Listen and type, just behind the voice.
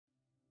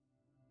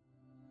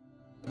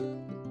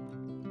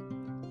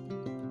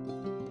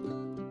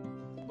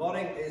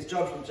Morning, it's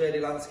John from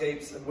JD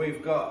Landscapes, and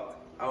we've got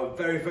our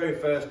very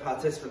first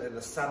participant in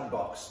the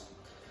sandbox.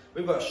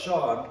 We've got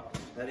Sean,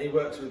 and he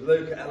works with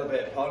Luke at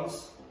Elevated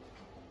Ponds.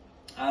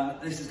 And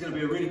this is going to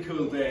be a really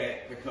cool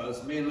day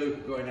because me and Luke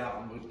are going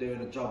out and we're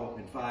doing a job up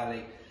in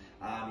Filey,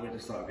 and we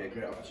just thought it'd be a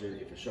great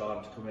opportunity for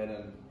Sean to come in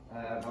and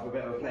have a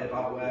bit of a play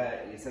about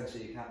where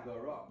essentially you can't go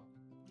wrong.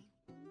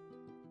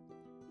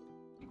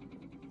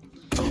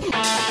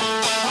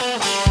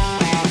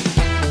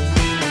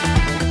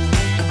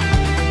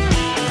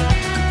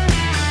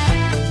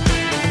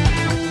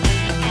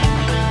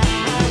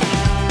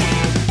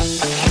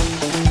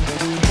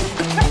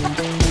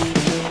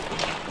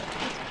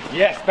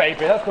 Yes,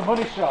 baby, that's the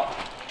money shot.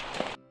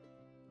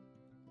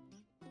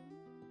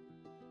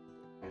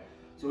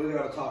 So we're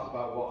going to talk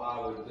about what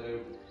I would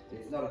do.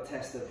 It's not a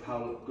test of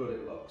how good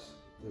it looks.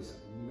 There's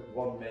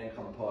one main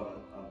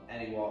component on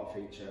any water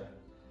feature,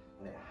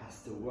 and it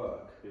has to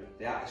work. Yeah.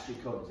 The artistry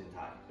comes in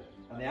time.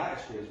 And the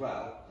artistry as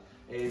well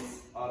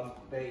is on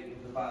in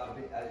the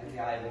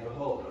eye of the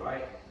beholder,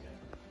 right? Yeah.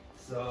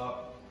 So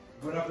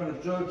we're not going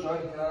to judge or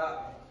anything like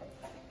that.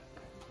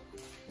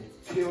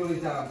 It's purely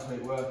down to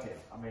it working.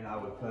 I mean, I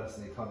would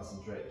personally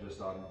concentrate just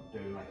on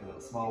doing like a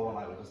little small one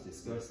like we just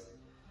discussed,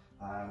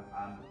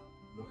 and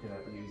looking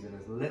at using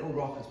as little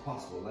rock as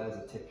possible. There's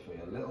a tip for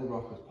you, little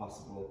rock as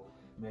possible,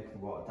 make the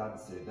water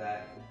dance through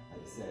there.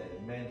 Like I say,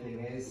 the main thing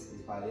is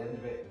by the end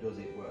of it, does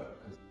it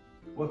work?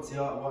 What's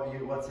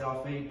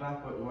your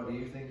feedback? What do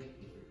you think? I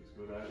think it's a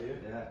good idea.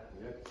 Yeah.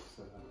 Yeah, it's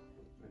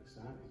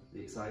exciting. Are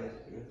you excited?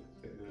 Yeah,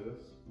 a bit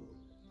nervous.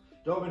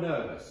 Don't be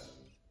nervous.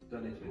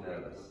 Don't need to be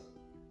nervous.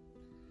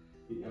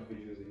 You have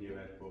visions in your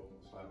head, but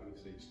it's like when you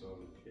see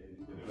storm and kid,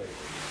 you know.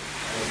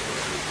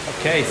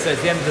 Okay, so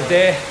it's the end of the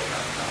day,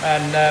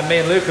 and me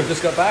and Luke have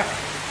just got back,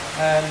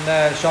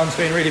 and Sean's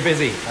been really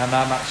busy, and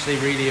I'm actually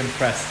really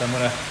impressed. I'm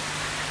going to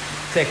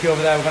take you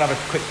over there. We're going to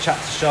have a quick chat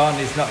to Sean.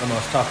 He's not the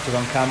most talkative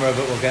on camera,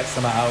 but we'll get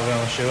some out of him,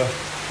 I'm sure.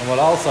 And we'll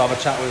also have a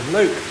chat with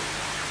Luke.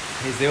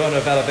 He's the owner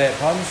of Elevated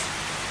Ponds,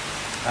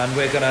 and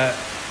we're going to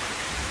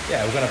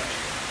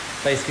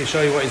basically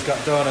show you what he's got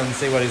done and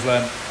see what he's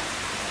learned.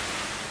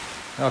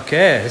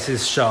 Okay, this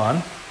is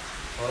Sean.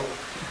 Hello.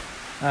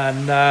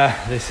 And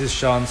this is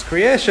Sean's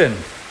creation.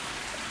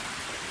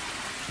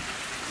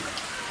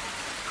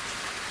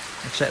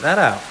 Check that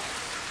out.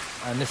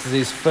 And this is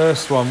his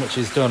first one, which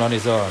he's done on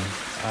his own.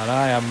 And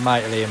I am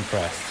mightily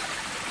impressed.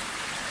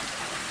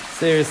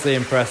 Seriously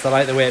impressed. I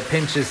like the way it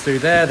pinches through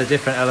there, the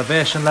different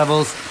elevation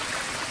levels.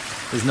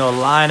 There's no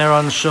liner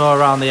on shore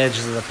around the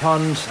edges of the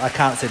pond. I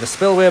can't see the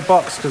spillway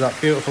box because that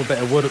beautiful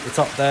bit of wood at the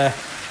top there.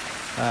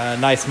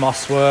 Nice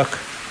moss work.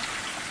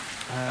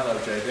 Hello,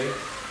 JD.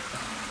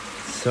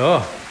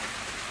 So,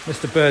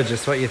 Mr.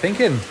 Burgess, what are you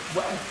thinking?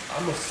 Well, I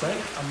must say,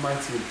 I'm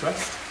mighty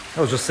impressed.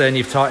 I was just saying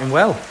you've taught him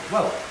well.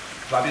 Well,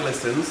 glad he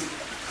listens.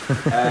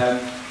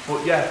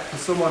 But yeah, for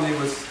someone who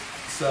was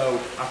so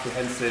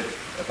apprehensive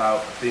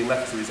about being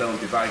left to his own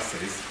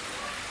devices,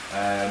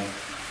 I'm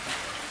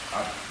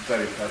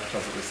very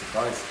pleasantly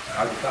surprised.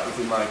 If that was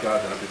in my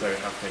garden, I'd be very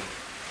happy.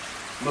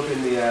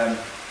 Loving the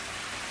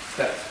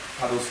stepped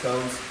paddle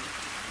stones.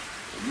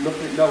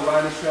 Nothing, no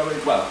liner showing.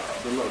 Well,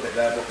 a little bit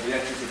there, but the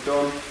edges are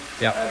done.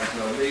 Yeah. There's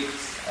no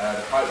leaks.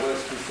 The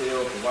pipework's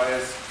concealed. The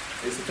wires.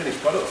 It's the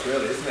finished product,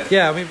 really, isn't it?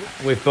 Yeah, I mean,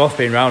 we've both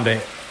been round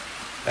it,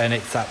 and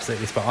it's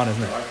absolutely spot on,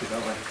 isn't it? We like it,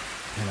 don't we?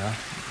 You know,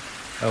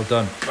 well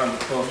done.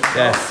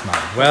 Yes,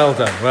 man. Well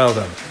done. Well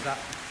done. That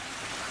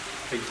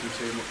teach me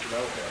too much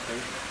about it, I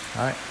think.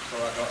 All right. That's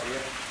all I got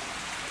here.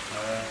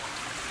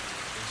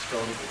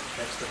 Installed it with the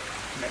test that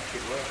make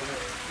it work, isn't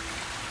it?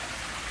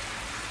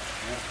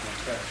 Yeah,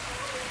 that's best.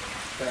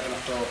 Better than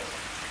I thought.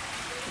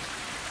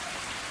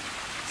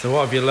 So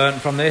what have you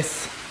learnt from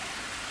this?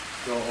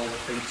 Don't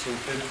overthink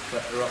something,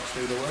 let the rocks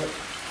do the work.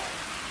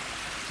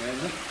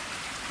 Mainly.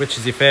 Which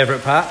is your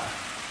favourite part?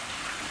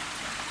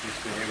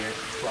 Used to be here with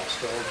flat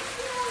stone,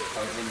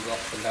 how it runs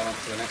off and down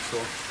to the next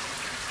one.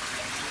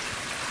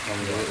 One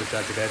with a little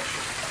jagged edge.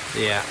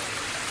 Yeah.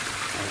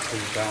 And it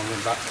comes down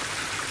and back.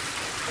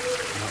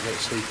 And that little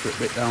secret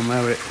bit down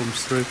there where it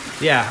comes through.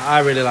 Yeah, I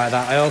really like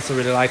that. I also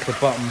really like the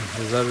bottom.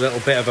 There's a little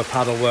bit of a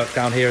paddle work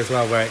down here as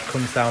well where it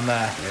comes down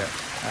there. Yeah.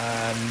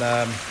 And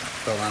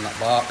go around that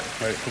bark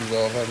where it comes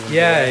over. And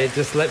yeah, it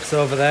just lips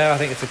over there. I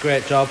think it's a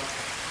great job.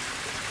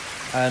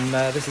 And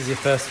this is your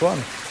first one.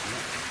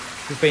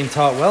 You've been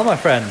taught well, my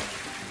friend.